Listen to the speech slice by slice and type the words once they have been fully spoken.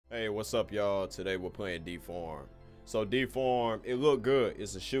Hey, what's up, y'all? Today we're playing Deformed. So Deformed, it looked good.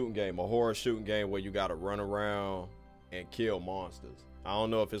 It's a shooting game, a horror shooting game where you gotta run around and kill monsters. I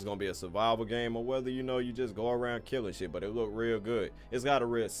don't know if it's gonna be a survival game or whether you just go around killing shit, but it looked real good. It's got a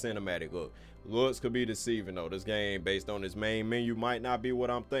real cinematic look. Looks could be deceiving though. This game, based on its main menu, might not be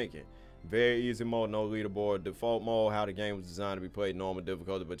what I'm thinking. Very easy mode, no leaderboard. Default mode, how the game was designed to be played normal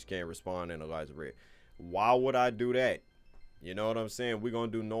difficulty, but you can't respond in the lights red. Why would I do that? You know what I'm saying? We're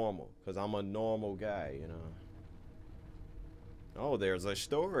gonna do normal, because I'm a normal guy, you know. Oh, there's a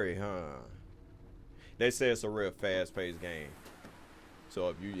story, huh? They say it's a real fast-paced game. So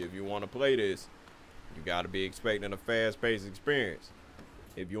if you want to play this, you gotta be expecting a fast-paced experience.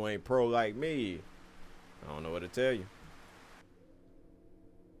 If you ain't pro like me, I don't know what to tell you.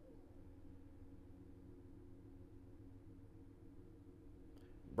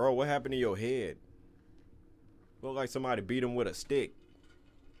 Bro, what happened to your head? Look like somebody beat him with a stick.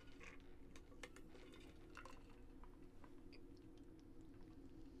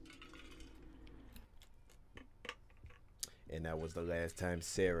 And that was the last time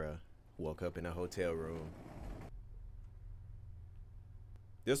Sarah woke up in a hotel room.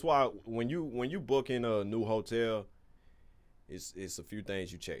 That's why when you book in a new hotel, it's a few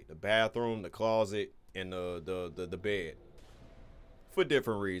things you check: the bathroom, the closet, and the bed. For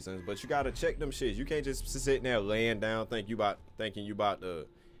different reasons, but you gotta check them shits. You can't just sit there laying down thinking you about to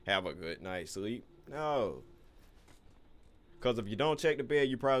have a good night's sleep. No. Cause if you don't check the bed,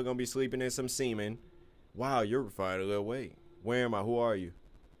 you're probably gonna be sleeping in some semen. Wow, you're finally awake. Where am I? Who are you?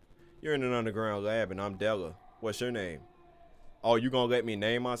 You're in an underground lab and I'm Della. What's your name? Oh, you gonna let me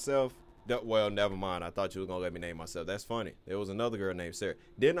name myself? Well, never mind. I thought you was gonna let me name myself. That's funny. There was another girl named Sarah.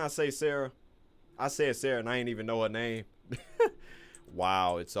 Didn't I say Sarah? I said Sarah and I ain't even know her name.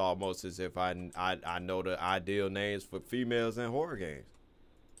 Wow, it's almost as if I know the ideal names for females in horror games.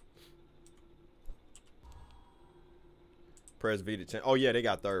 Press V to change. Oh yeah, they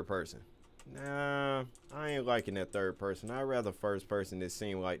got third person. Nah, I ain't liking that third person. I'd rather first person that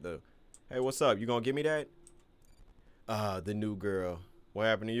seem like the, hey, what's up? You gonna give me that? The new girl. What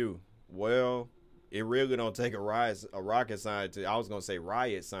happened to you? Well, it really don't take a rocket scientist. I was gonna say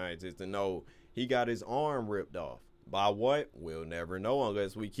riot scientist to know he got his arm ripped off. By what? We'll never know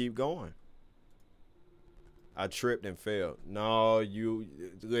unless we keep going. I tripped and fell. No, you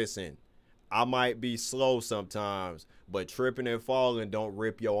listen. I might be slow sometimes, but tripping and falling don't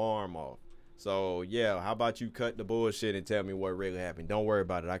rip your arm off. So yeah, how about you cut the bullshit and tell me what really happened? Don't worry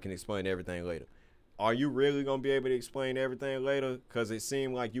about it. I can explain everything later. Are you really gonna be able to explain everything later? Cause it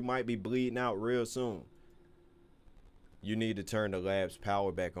seemed like you might be bleeding out real soon. You need to turn the lab's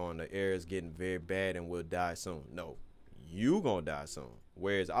power back on. The air is getting very bad and we'll die soon. No, you gonna die soon.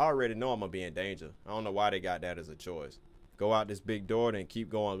 Whereas I already know I'm gonna be in danger. I don't know why they got that as a choice. Go out this big door, then keep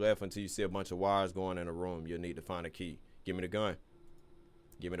going left until you see a bunch of wires going in a room. You'll need to find a key. Give me the gun.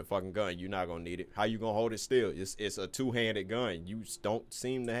 Give me the fucking gun. You're not gonna need it. How you gonna hold it still? It's a two-handed gun. You don't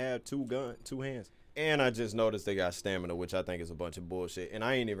seem to have two hands. And I just noticed they got stamina, which I think is a bunch of bullshit. And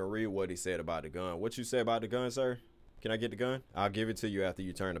I ain't even read what he said about the gun. What you say about the gun, sir? Can I get the gun? I'll give it to you after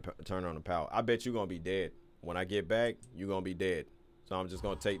you turn on the power. I bet you're gonna be dead. When I get back, you're gonna be dead. So I'm just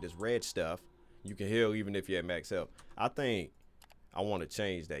gonna take this red stuff. You can heal even if you're at max health. I think I want to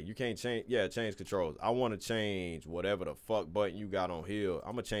change that. You can't change, yeah, change controls. I want to change whatever the fuck button you got on heal.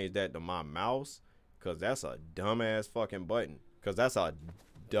 I'm gonna change that to my mouse, cause that's a dumbass fucking button. Cause that's a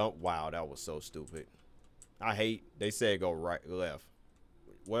dumb, wow, that was so stupid. I hate, they said go right, left.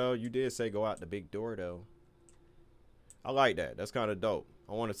 Well, you did say go out the big door though. I like that. That's kind of dope.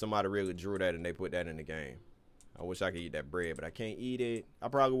 I wanted somebody really drew that and they put that in the game. I wish I could eat that bread, but I can't eat it. I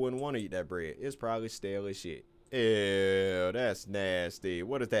probably wouldn't want to eat that bread. It's probably stale as shit. Ew, that's nasty.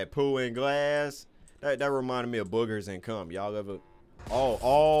 What is that, poo in glass? That reminded me of boogers and cum. Y'all ever?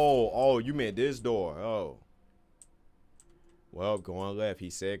 Oh, you meant this door. Oh. Well, going left.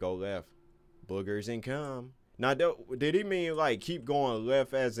 He said go left. Boogers and cum. Now, did he mean like keep going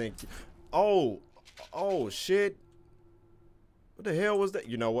left as in, oh, shit. What the hell was that?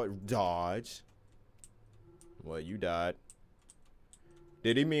 You know what? Dodge. Well, you died.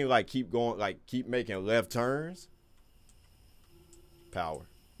 Did he mean like keep going, like keep making left turns? Power.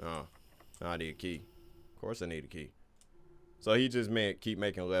 Oh, I need a key. Of course I need a key. So he just meant keep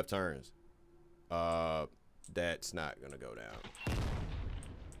making left turns. That's not gonna go down.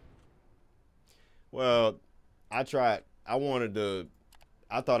 Well, I tried.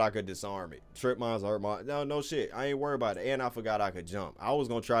 I thought I could disarm it. Trip mines hurt my, no shit. I ain't worried about it. And I forgot I could jump. I was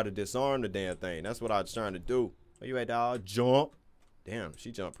gonna try to disarm the damn thing. That's what I was trying to do. Where you at, dog? Jump. Damn,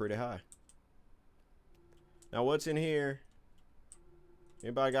 she jumped pretty high. Now what's in here?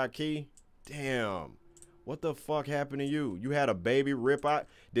 Anybody got a key? Damn. What the fuck happened to you? You had a baby rip out.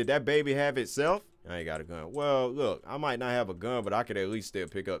 Did that baby have itself? I ain't got a gun. Well, look, I might not have a gun, but I could at least still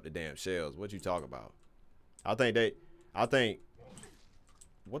pick up the damn shells. What you talking about? I think,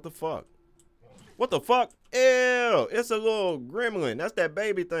 what the fuck? What the fuck? Ew, it's a little gremlin. That's that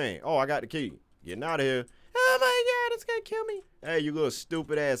baby thing. Oh, I got the key. Getting out of here. Oh my God, it's gonna kill me. Hey, you little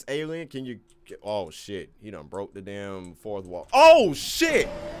stupid ass alien. Can you, oh shit. He done broke the damn fourth wall. Oh shit.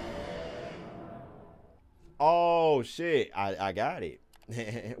 Oh shit, I got it.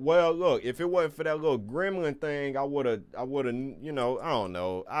 Well, look, if it wasn't for that little gremlin thing, I would've, you know, I don't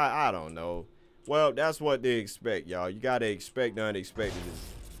know. I don't know. Well, that's what they expect, y'all. You gotta expect the unexpected.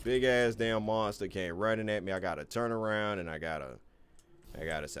 This big ass damn monster came running at me. I gotta turn around and I gotta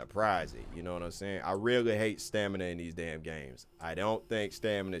surprise it. You know what I'm saying? I really hate stamina in these damn games. I don't think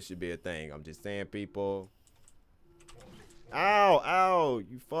stamina should be a thing. I'm just saying, people. Ow, ow,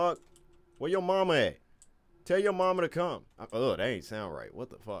 you fuck. Where your mama at? Tell your mama to come. Oh, that ain't sound right. What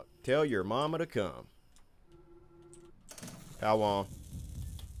the fuck? Tell your mama to come. How long?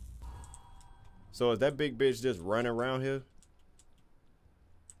 So is that big bitch just running around here?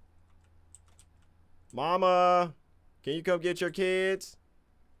 Mama, can you come get your kids?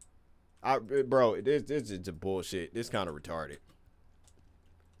 Bro, this is just bullshit. This kind of retarded.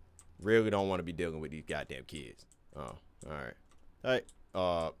 Really don't want to be dealing with these goddamn kids. Oh, all right. Hey,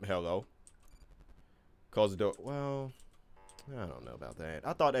 hello. Close the door. Well, I don't know about that.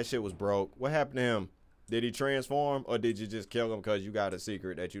 I thought that shit was broke. What happened to him? Did he transform or did you just kill him because you got a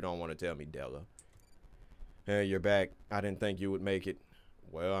secret that you don't want to tell me, Della? Hey, you're back. I didn't think you would make it.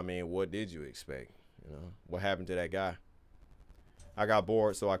 Well, I mean, what did you expect? You know, what happened to that guy? I got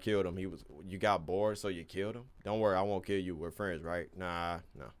bored, so I killed him. You got bored, so you killed him? Don't worry, I won't kill you. We're friends, right? Nah,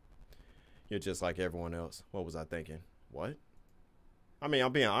 no. You're just like everyone else. What was I thinking? What? I mean,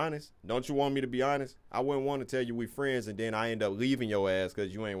 I'm being honest. Don't you want me to be honest? I wouldn't want to tell you we friends and then I end up leaving your ass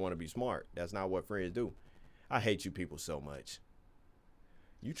because you ain't want to be smart. That's not what friends do. I hate you people so much.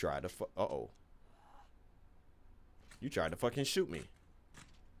 You tried to uh-oh. You tried to fucking shoot me.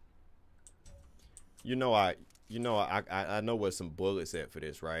 You know I know where some bullets at for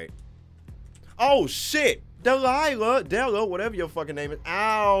this, right? Oh shit! Della, whatever your fucking name is.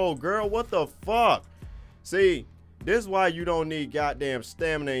 Ow, girl, what the fuck? See, this is why you don't need goddamn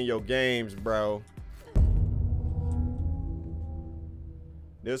stamina in your games, bro.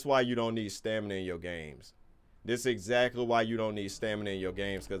 This is why you don't need stamina in your games. This is exactly why you don't need stamina in your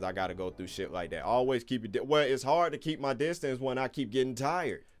games, because I got to go through shit like that. Always keep your... Well, it's hard to keep my distance when I keep getting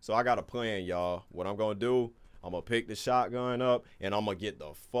tired. So I got a plan, y'all. What I'm going to do, I'm going to pick the shotgun up, and I'm going to get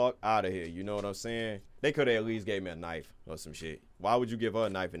the fuck out of here. You know what I'm saying? They could have at least gave me a knife or some shit. Why would you give her a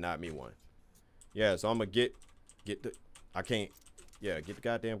knife and not me one? Yeah, so I'm going to get the... I can't... Yeah, get the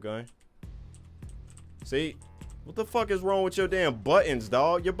goddamn gun. See? What the fuck is wrong with your damn buttons,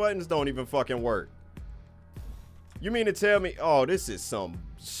 dog? Your buttons don't even fucking work. You mean to tell me, oh, this is some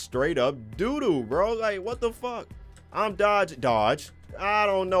straight up doo-doo, bro? Like, what the fuck? I'm dodge. I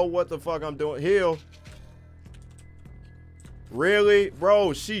don't know what the fuck I'm doing. Heal. Really?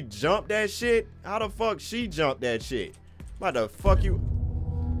 Bro, she jumped that shit? How the fuck she jumped that shit? About to fuck you.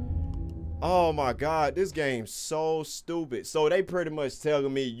 Oh my God, this game's so stupid. So they pretty much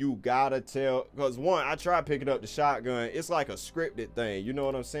telling me you gotta tell, because one, I tried picking up the shotgun. It's like a scripted thing. You know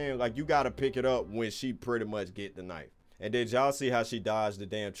what I'm saying? Like you gotta pick it up when she pretty much get the knife. And did y'all see how she dodged the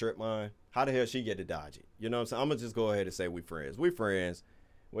damn trip mine? How the hell she get to dodge it? You know what I'm saying? I'm gonna just go ahead and say we friends. We friends.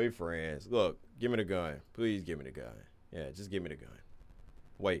 We friends. Look, give me the gun. Please give me the gun. Yeah, just give me the gun.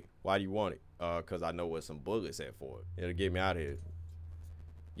 Wait, why do you want it? Cause I know what some bullets at for it. It'll get me out of here.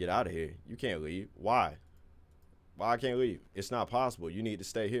 Get out of here. You can't leave. Why? Why I can't leave? It's not possible. You need to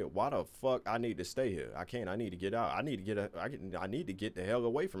stay here. Why the fuck I need to stay here? I can't. I need to get out. I need to get the hell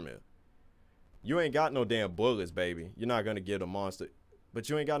away from here. You ain't got no damn bullets, baby. You're not gonna get a monster. But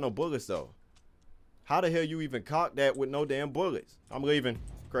you ain't got no bullets though. How the hell you even cock that with no damn bullets? I'm leaving.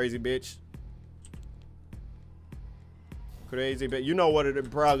 Crazy bitch. Crazy bitch. You know what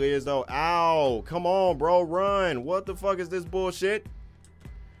it probably is though. Ow. Come on, bro. Run. What the fuck is this bullshit?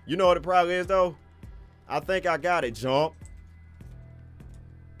 You know what it probably is, though? I think I got it. Jump.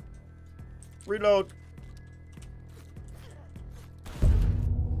 Reload.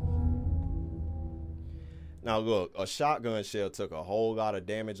 Now, look, a shotgun shell took a whole lot of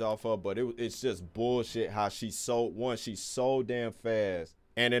damage off her, but it's just bullshit how she's so damn fast.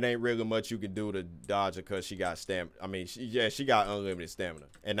 And it ain't really much you can do to dodge her because she got stamina. I mean, she got unlimited stamina.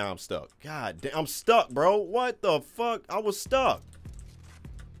 And now I'm stuck. God damn, I'm stuck, bro. What the fuck? I was stuck.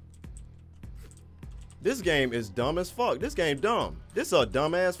 This game is dumb as fuck. This game dumb. This is a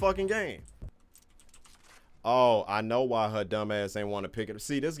dumbass fucking game. Oh, I know why her dumbass ain't want to pick it up.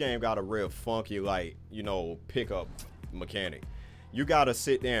 See, this game got a real funky, like, you know, pickup mechanic. You gotta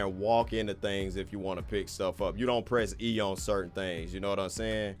sit there and walk into things if you want to pick stuff up. You don't press E on certain things. You know what I'm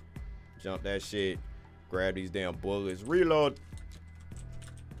saying? Jump that shit. Grab these damn bullets. Reload.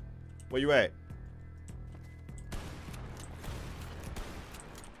 Where you at?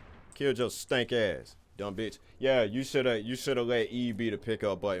 Killed your stank ass, dumb bitch. Yeah, you shoulda let E be the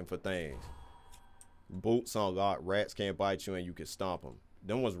pickup button for things. Boots unlock. Rats can't bite you and you can stomp them.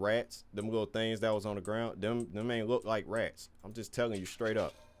 Them was rats. Them little things that was on the ground. Them ain't look like rats. I'm just telling you straight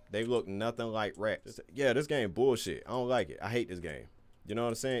up. They look nothing like rats. Yeah, this game bullshit. I don't like it. I hate this game. You know what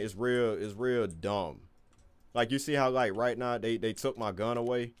I'm saying? It's real dumb. Like, you see how, like, right now they took my gun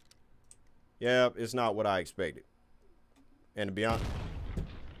away? Yeah, it's not what I expected. And to be honest,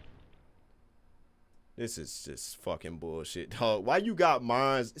 this is just fucking bullshit, dog. Why you got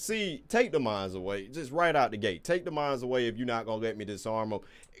mines? See, take the mines away. Just right out the gate. Take the mines away if you're not gonna let me disarm them.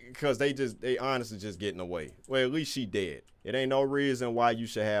 Because they honestly just getting away. Well, at least she dead. It ain't no reason why you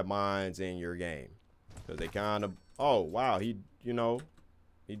should have mines in your game. Because they kind of, oh, wow, he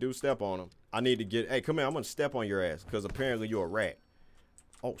do step on them. I need to get, hey, come here, I'm gonna step on your ass. Because apparently you're a rat.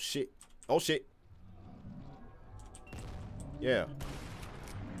 Oh, shit. Oh, shit. Yeah.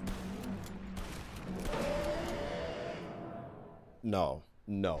 No,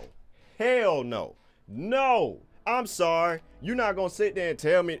 hell no, I'm sorry. You're not gonna sit there and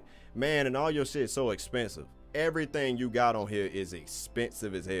tell me, man, and all your shit's so expensive. Everything you got on here is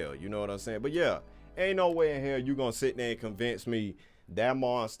expensive as hell. You know what I'm saying? But yeah, ain't no way in hell you gonna sit there and convince me that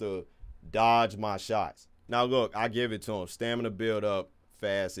monster dodged my shots. Now look, I give it to him. Stamina build up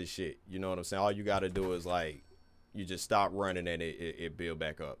fast as shit. You know what I'm saying? All you gotta do is like, you just stop running and it build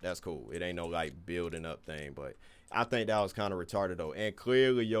back up. That's cool. It ain't no like building up thing, but I think that was kind of retarded though. And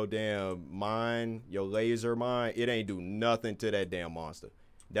clearly your damn mine, your laser mine, it ain't do nothing to that damn monster.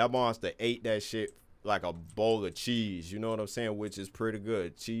 That monster ate that shit like a bowl of cheese. You know what I'm saying? Which is pretty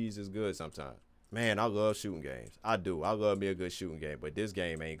good. Cheese is good sometimes. Man, I love shooting games. I do. I love me a good shooting game, but this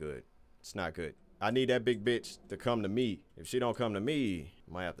game ain't good. It's not good. I need that big bitch to come to me. If she don't come to me,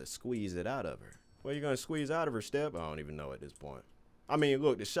 I might have to squeeze it out of her. What are you gonna squeeze out of her, Step? I don't even know at this point. I mean,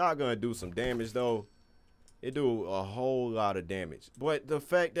 look, the shotgun do some damage though. It do a whole lot of damage. But the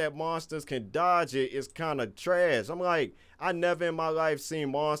fact that monsters can dodge it is kind of trash. I'm like, I never in my life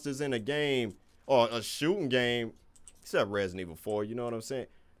seen monsters in a game or a shooting game, except Resident Evil 4, you know what I'm saying?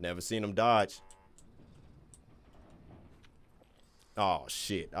 Never seen them dodge. Oh,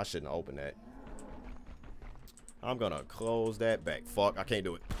 shit. I shouldn't have opened that. I'm gonna close that back. Fuck, I can't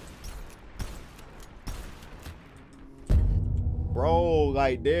do it. Bro,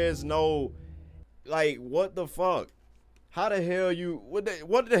 like, there's no... Like, what the fuck? How the hell you... What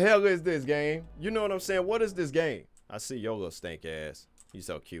the hell is this game? You know what I'm saying? What is this game? I see your little stink ass. You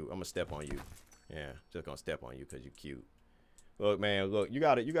so cute. I'm gonna step on you. Yeah, just gonna step on you because you cute. Look, man, look. You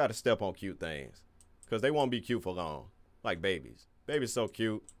gotta step on cute things. Because they won't be cute for long. Like babies. Babies so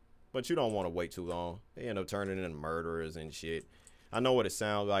cute. But you don't want to wait too long. They end up turning into murderers and shit. I know what it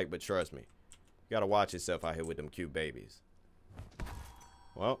sounds like, but trust me. You gotta watch yourself out here with them cute babies.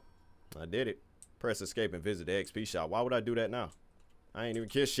 Well, I did it. Press escape and visit the XP shop. Why would I do that now? I ain't even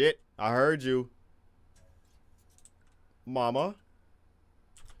kiss shit. I heard you. Mama.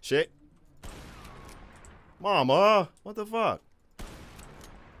 Shit. Mama. What the fuck?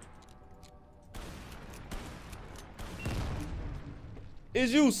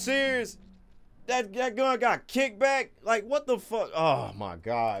 Is you serious? That gun got kicked back? Like, what the fuck? Oh, my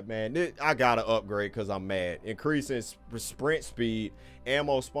God, man. I got to upgrade because I'm mad. Increasing sprint speed.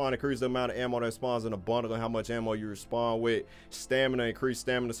 Ammo spawn. Increase the amount of ammo that spawns in a bundle and how much ammo you respawn with. Stamina. Increase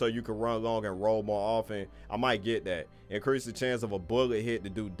stamina so you can run long and roll more often. I might get that. Increase the chance of a bullet hit to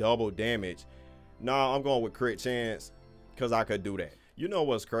do double damage. Nah, I'm going with crit chance because I could do that. You know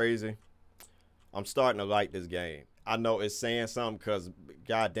what's crazy? I'm starting to like this game. I know it's saying something because,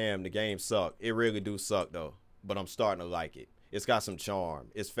 goddamn, the game suck. It really do suck, though. But I'm starting to like it. It's got some charm.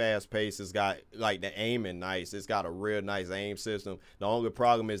 It's fast-paced. It's got, like, the aiming nice. It's got a real nice aim system. The only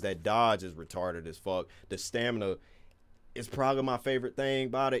problem is that dodge is retarded as fuck. The stamina is probably my favorite thing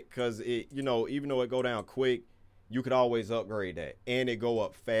about it because, it, you know, even though it go down quick, you could always upgrade that. And it go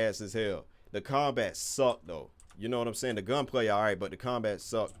up fast as hell. The combat suck, though. You know what I'm saying? The gunplay, all right, but the combat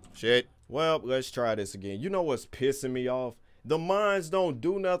suck. Shit. Well, let's try this again. You know what's pissing me off? The mines don't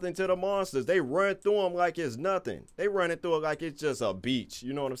do nothing to the monsters. They run through them like it's nothing. They running through it like it's just a beach.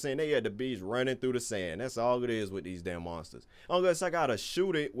 You know what I'm saying? They at the beach running through the sand. That's all it is with these damn monsters. Unless I gotta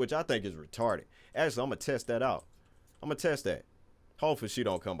shoot it, which I think is retarded. Actually, I'm gonna test that out. I'm gonna test that. Hopefully she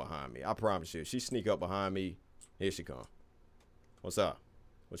don't come behind me. I promise you. If she sneak up behind me, here she come. What's up?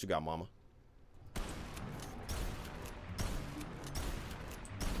 What you got, mama?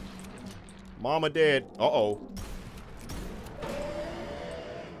 Mama dead. Uh-oh.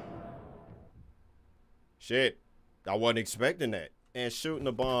 Shit. I wasn't expecting that. And shooting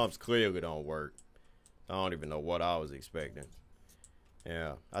the bombs clearly don't work. I don't even know what I was expecting.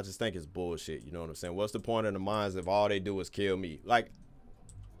 Yeah, I just think it's bullshit. You know what I'm saying? What's the point of the mines if all they do is kill me? Like,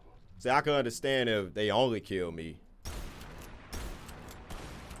 see, I can understand if they only kill me.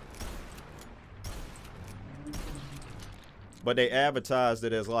 But they advertised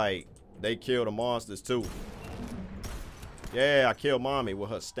it as like they kill the monsters too. Yeah, I killed mommy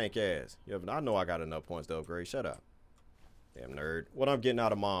with her stink ass. Yeah, but I know I got enough points to upgrade. Shut up. Damn nerd. What I'm getting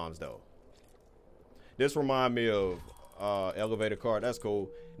out of moms though. This remind me of elevator card. That's cool.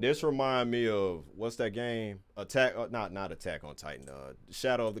 This remind me of what's that game? Attack not Attack on Titan.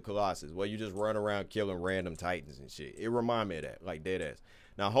 Shadow of the Colossus, where you just run around killing random titans and shit. It remind me of that, like dead ass.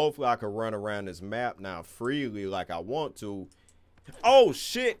 Now hopefully I can run around this map now freely like I want to. Oh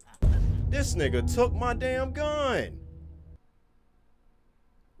shit. This nigga took my damn gun.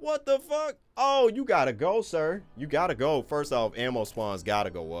 What the fuck? Oh, you gotta go, sir. You gotta go. First off, ammo spawns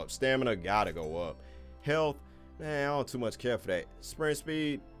gotta go up. Stamina gotta go up. Health, man, I don't too much care for that. Sprint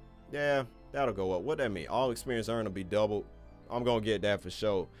speed, yeah, that'll go up. What that mean? All experience earned will be doubled. I'm gonna get that for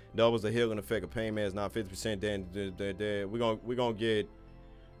sure. Doubles the healing effect of pain man is not 50%. Then we're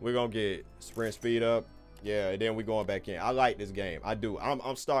gonna get sprint speed up. Yeah, and then we going back in. I like this game. I do.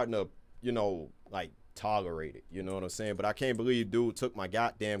 I'm starting to, you know, like tolerate it. You know what I'm saying? But I can't believe dude took my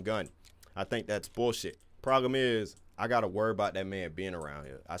goddamn gun. I think that's bullshit. Problem is, I gotta worry about that man being around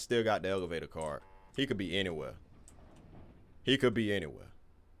here. I still got the elevator card. He could be anywhere. He could be anywhere.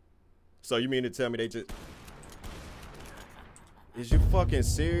 So you mean to tell me they just... Is you fucking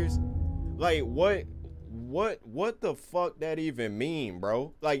serious? Like, what the fuck that even mean,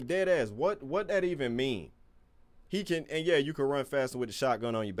 bro? Like, dead ass, what that even mean? He can, and yeah, you can run faster with the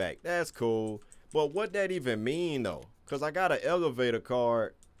shotgun on your back. That's cool. But what that even mean, though? Because I got an elevator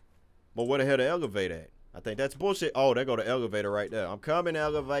card. But where the hell the elevator at? I think that's bullshit. Oh, there go the elevator right there. I'm coming,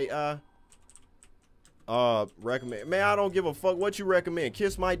 elevator. Recommend. Man, I don't give a fuck what you recommend.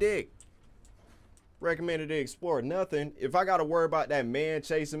 Kiss my dick. Recommended to explore nothing. If I gotta worry about that man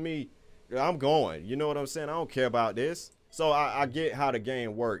chasing me, I'm going. You know what I'm saying? I don't care about this. So I get how the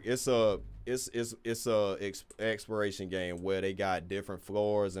game work. It's a exploration game where they got different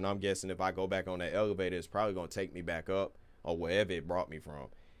floors, and I'm guessing if I go back on that elevator, it's probably gonna take me back up or wherever it brought me from.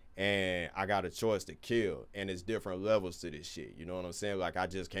 And I got a choice to kill, and it's different levels to this shit. You know what I'm saying? Like, I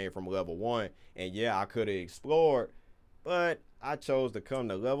just came from level 1, and yeah, I could have explored, but I chose to come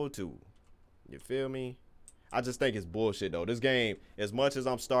to level 2. You feel me? I just think it's bullshit, though. This game, as much as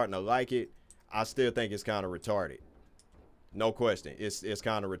I'm starting to like it, I still think it's kind of retarded. No question. It's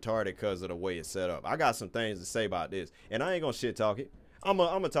kind of retarded because of the way it's set up. I got some things to say about this, and I ain't gonna shit talk it. I'm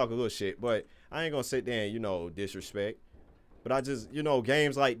gonna talk a little shit, but I ain't gonna sit there and, you know, disrespect. But I just, you know,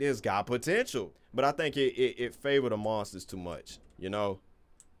 games like this got potential. But I think it favored the monsters too much, you know?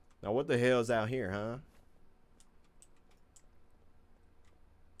 Now, what the hell's out here, huh?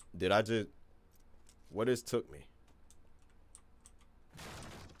 Did I just... What this took me?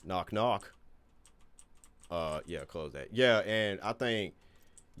 Knock, knock. Yeah, close that. Yeah, and I think,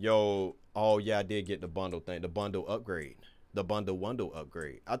 yo... Oh, yeah, I did get the bundle thing. The bundle upgrade. The bundle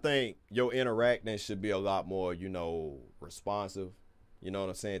upgrade. I think your interacting should be a lot more, you know, responsive. You know what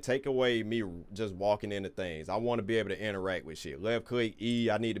I'm saying? Take away me just walking into things. I want to be able to interact with shit. Left click E,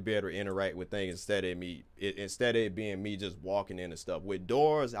 I need to be able to interact with things instead of it being me just walking into stuff. With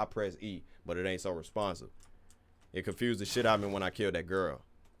doors, I press E, but it ain't so responsive. It confused the shit out of me when I killed that girl.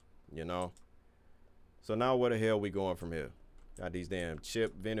 You know? So now where the hell we going from here? Got these damn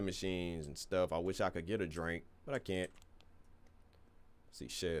chip vending machines and stuff. I wish I could get a drink, but I can't.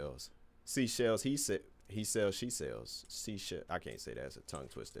 Seashells. Seashells, he sells, she sells. Seashell, I can't say that, it's a tongue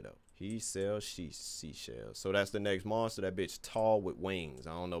twister though. He sells, she seashells. So that's the next monster, that bitch tall with wings.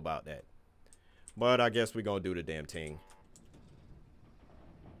 I don't know about that. But I guess we gonna do the damn thing.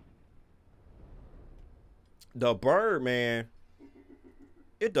 The bird, man.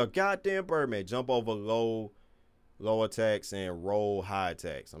 It the goddamn bird, man. Jump over low attacks and roll high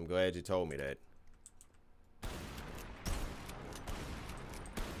attacks. I'm glad you told me that.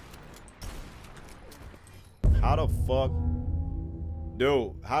 How the fuck?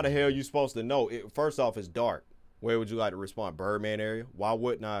 Dude, how the hell are you supposed to know? First off, it's dark. Where would you like to respond? Birdman area? Why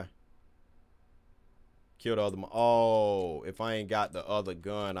wouldn't I? Kill the other. Oh, if I ain't got the other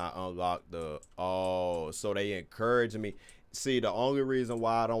gun, I unlock the. Oh, so they encouraging me. See, the only reason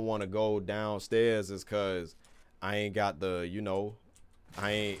why I don't want to go downstairs is because I ain't got the, you know,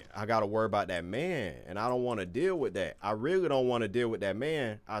 I got to worry about that man, and I don't want to deal with that. I really don't want to deal with that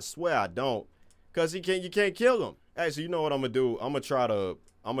man. I swear I don't, because you can't kill him. Actually, you know what I'm going to do? I'm going to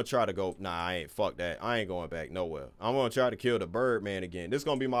try to go. Nah, I ain't. Fuck that. I ain't going back nowhere. I'm going to try to kill the Birdman again. This is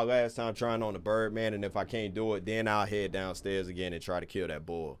going to be my last time trying on the Birdman, and if I can't do it, then I'll head downstairs again and try to kill that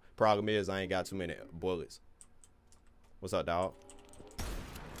bull. Problem is, I ain't got too many bullets. What's up, dog?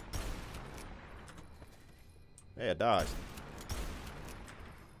 Hey, I dodged.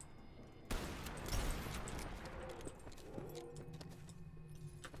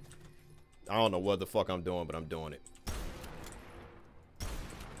 I don't know what the fuck I'm doing, but I'm doing it.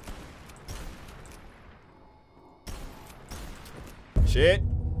 Shit.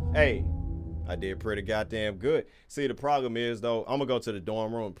 Hey, I did pretty goddamn good. See, the problem is, though, I'm gonna go to the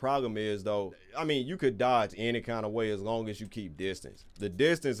dorm room. Problem is, though, I mean, you could dodge any kind of way as long as you keep distance. The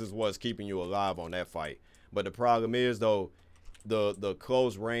distance is what's keeping you alive on that fight. But the problem is, though, the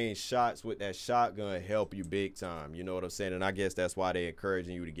close range shots with that shotgun help you big time. You know what I'm saying? And I guess that's why they're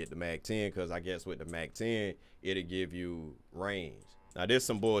encouraging you to get the Mag 10, because I guess with the Mag 10, it'll give you range. Now, there's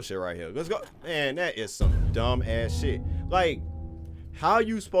some bullshit right here. Let's go. Man, that is some dumb ass shit. Like, how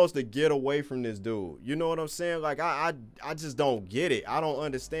you supposed to get away from this dude? You know what I'm saying? Like, I just don't get it. I don't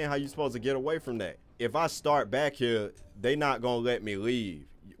understand how you supposed to get away from that. If I start back here, they not gonna let me leave.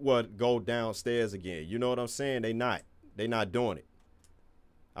 What, go downstairs again? You know what I'm saying? They not doing it.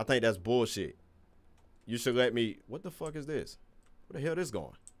 I think that's bullshit. You should let me. What the fuck is this? Where the hell this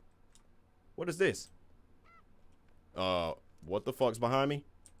going? What is this? What the fuck's behind me?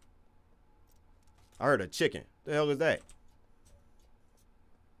 I heard a chicken. The hell is that?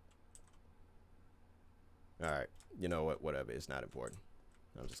 All right. You know what? Whatever. It's not important.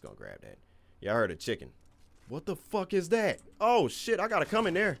 I'm just gonna grab that. Yeah, I heard a chicken. What the fuck is that? Oh shit! I gotta come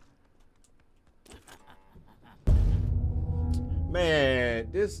in there. Man,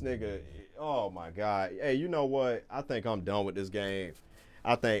 this nigga, oh my God. Hey, you know what? I think I'm done with this game.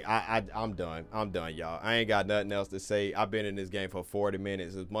 I think I'm done. I'm done, y'all. I ain't got nothing else to say. I've been in this game for 40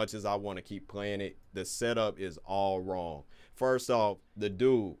 minutes. As much as I want to keep playing it, the setup is all wrong. First off, the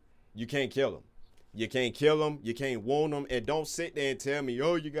dude, you can't kill him. You can't kill him. You can't wound him. And don't sit there and tell me,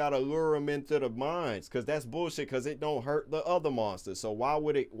 oh, you got to lure him into the mines. Because that's bullshit, because it don't hurt the other monsters. So why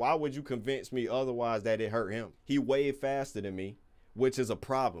would you convince me otherwise that it hurt him? He way faster than me, which is a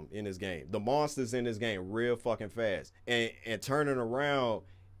problem in this game. The monsters in this game real fucking fast. And turning around,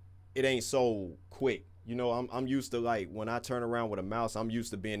 it ain't so quick. You know, I'm used to, like, when I turn around with a mouse, I'm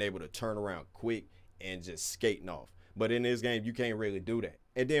used to being able to turn around quick and just skating off. But in this game, you can't really do that.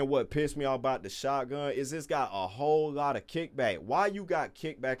 And then what pissed me off about the shotgun is it's got a whole lot of kickback. Why you got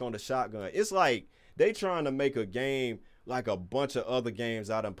kickback on the shotgun? It's like they trying to make a game like a bunch of other games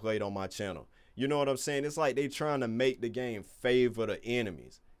I done played on my channel. You know what I'm saying? It's like they trying to make the game favor the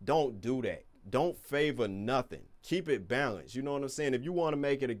enemies. Don't do that. Don't favor nothing. Keep it balanced. You know what I'm saying? If you want to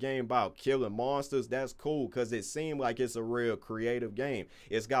make it a game about killing monsters, that's cool, because it seems like it's a real creative game.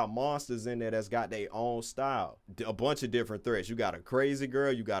 It's got monsters in there that's got their own style. A bunch of different threats. You got a crazy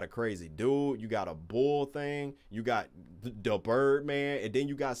girl. You got a crazy dude. You got a bull thing. You got the Birdman. And then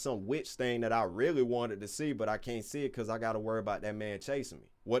you got some witch thing that I really wanted to see, but I can't see it because I got to worry about that man chasing me.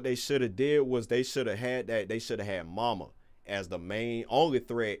 What they should have did was they should have had that. They should have had Mama as the main only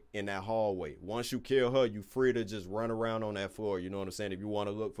threat in that hallway. Once you kill her, you free to just run around on that floor. You know what I'm saying? If you want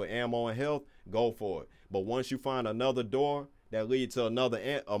to look for ammo and health, go for it. But once you find another door that leads to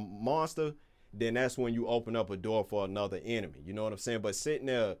another monster, then that's when you open up a door for another enemy. You know what I'm saying? But sitting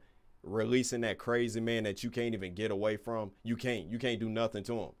there releasing that crazy man that you can't even get away from, you can't do nothing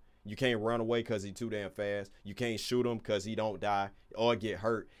to him. You can't run away because he's too damn fast. You can't shoot him because he don't die or get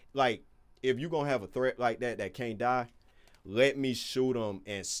hurt. Like, if you're going to have a threat like that can't die, let me shoot him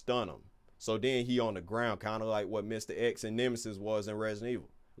and stun him. So then he on the ground, kind of like what Mr. X and Nemesis was in Resident Evil.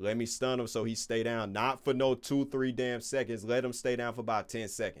 Let me stun him so he stay down, not for no 2-3 damn seconds. Let him stay down for about 10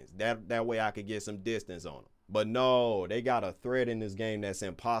 seconds. That way I could get some distance on him. But no, they got a threat in this game that's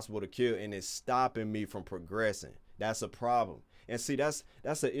impossible to kill, and it's stopping me from progressing. That's a problem. And see, that's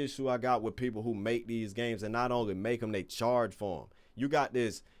an issue I got with people who make these games, and not only make them, they charge for them. You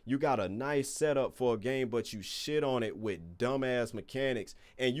got a nice setup for a game, but you shit on it with dumbass mechanics,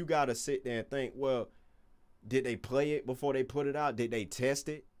 and you got to sit there and think, well, did they play it before they put it out? Did they test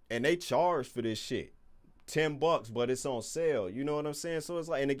it? And they charge for this shit. $10, but it's on sale. You know what I'm saying? So it's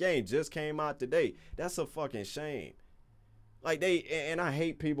like, and the game just came out today. That's a fucking shame. Like and I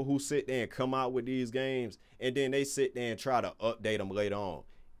hate people who sit there and come out with these games and then they sit there and try to update them later on.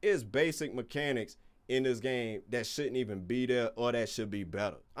 It's basic mechanics in this game that shouldn't even be there or that should be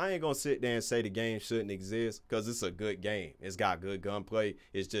better. I ain't gonna sit there and say the game shouldn't exist because it's a good game. It's got good gunplay.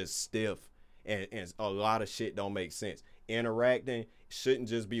 It's just stiff and a lot of shit don't make sense. Interacting shouldn't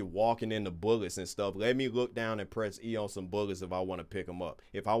just be walking into bullets and stuff. Let me look down and press E on some bullets if I want to pick them up.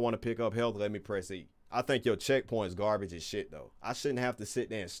 If I want to pick up health, let me press E. I think your checkpoint's garbage as shit though. I shouldn't have to sit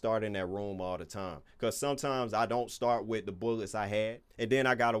there and start in that room all the time. Cause sometimes I don't start with the bullets I had. And then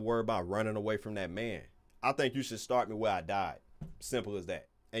I gotta worry about running away from that man. I think you should start me where I died. Simple as that.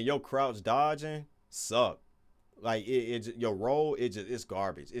 And your crouch dodging suck. Like your roll, it's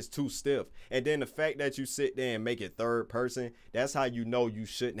garbage. It's too stiff. And then the fact that you sit there and make it third person, that's how you know you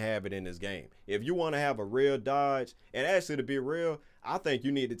shouldn't have it in this game. If you want to have a real dodge, and actually to be real, I think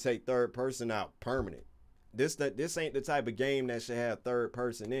you need to take third person out permanent. This ain't the type of game that should have third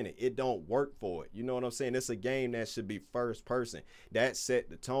person in it. It don't work for it. You know what I'm saying? It's a game that should be first person. That set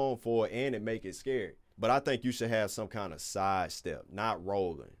the tone for it and it make it scary. But I think you should have some kind of sidestep, not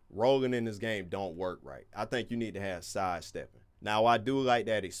rolling. Rolling in this game don't work right. I think you need to have sidestepping. Now, I do like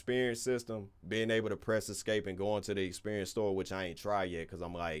that experience system, being able to press escape and go into the experience store, which I ain't tried yet because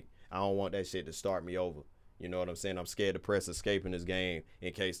I'm like, I don't want that shit to start me over. You know what I'm saying? I'm scared to press escape in this game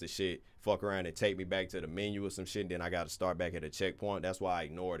in case the shit fuck around and take me back to the menu or some shit. Then I got to start back at a checkpoint. That's why I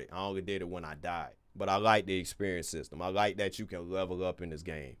ignored it. I only did it when I died. But I like the experience system. I like that you can level up in this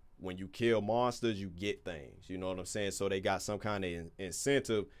game. When you kill monsters, you get things. You know what I'm saying? So they got some kind of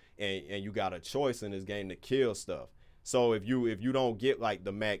incentive and you got a choice in this game to kill stuff. So if you don't get like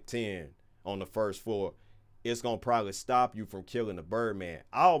the Mac 10 on the first floor, it's going to probably stop you from killing the Birdman.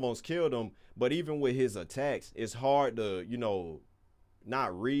 I almost killed him, but even with his attacks, it's hard to, you know,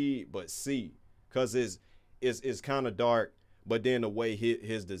 not read, but see. Because it's kind of dark, but then the way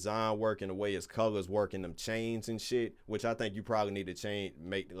his design work and the way his colors work and them chains and shit, which I think you probably need to change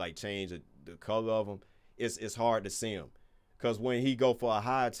the color of them, it's hard to see him. Because when he go for a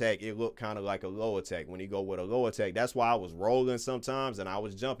high attack, it looked kind of like a low attack. When he go with a low attack, that's why I was rolling sometimes and I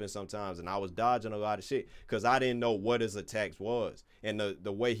was jumping sometimes and I was dodging a lot of shit because I didn't know what his attacks was. And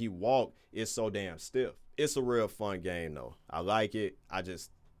the way he walked is so damn stiff. It's a real fun game though. I like it.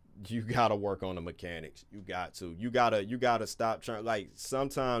 You gotta work on the mechanics. You got to. You gotta stop trying. Like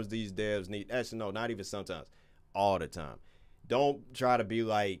sometimes these devs need. Actually, no, not even sometimes. All the time. Don't try to be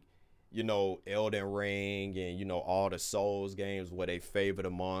like, you know, Elden Ring and, you know, all the Souls games where they favor the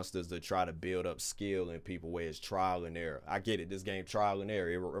monsters to try to build up skill in people where it's trial and error. I get it. This game trial and error.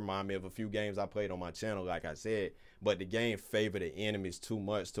 It remind me of a few games I played on my channel, like I said. But the game favor the enemies too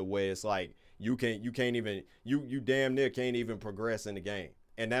much to where it's like you damn near can't even progress in the game.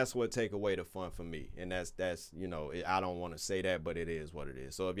 And that's what take away the fun for me. And that's you know, I don't want to say that, but it is what it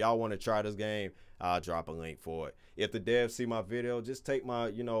is. So if y'all want to try this game, I'll drop a link for it. If the devs see my video, just take my,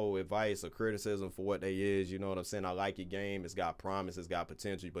 you know, advice or criticism for what they is. You know what I'm saying? I like your game. It's got promise. It's got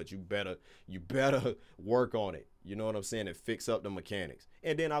potential. But you better work on it. You know what I'm saying? And fix up the mechanics.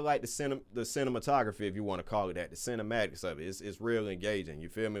 And then I like the cinematography, if you want to call it that. The cinematics of it. It's real engaging. You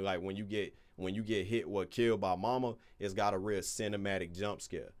feel me? Like when you get hit or killed by mama, it's got a real cinematic jump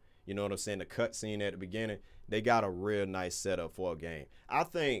scare. You know what I'm saying? The cutscene at the beginning, they got a real nice setup for a game. I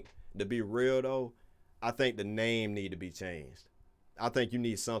think, to be real though, I think the name need to be changed. I think you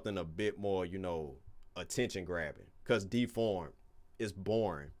need something a bit more, you know, attention grabbing. Because Deformed is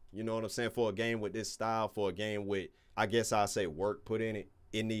boring. You know what I'm saying? For a game with this style, for a game with, I guess I'll say work put in it,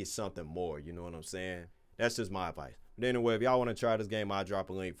 it needs something more. You know what I'm saying? That's just my advice. But anyway, if y'all want to try this game, I'll drop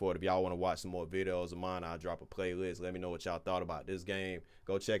a link for it. If y'all want to watch some more videos of mine, I'll drop a playlist. Let me know what y'all thought about this game.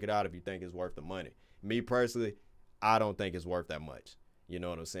 Go check it out if you think it's worth the money. Me personally, I don't think it's worth that much. You know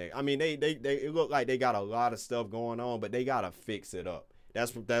what I'm saying? I mean, it look like they got a lot of stuff going on, but they gotta fix it up.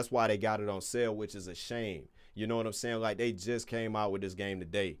 That's why they got it on sale, which is a shame. You know what I'm saying? Like they just came out with this game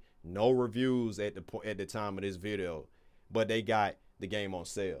today. No reviews at the time of this video, but they got the game on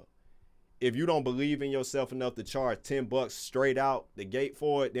sale. If you don't believe in yourself enough to charge $10 straight out the gate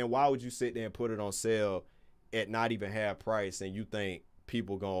for it, then why would you sit there and put it on sale at not even half price and you think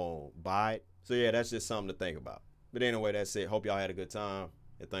people gonna buy it? So yeah, that's just something to think about. But anyway, that's it. Hope y'all had a good time,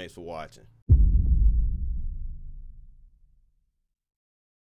 and thanks for watching.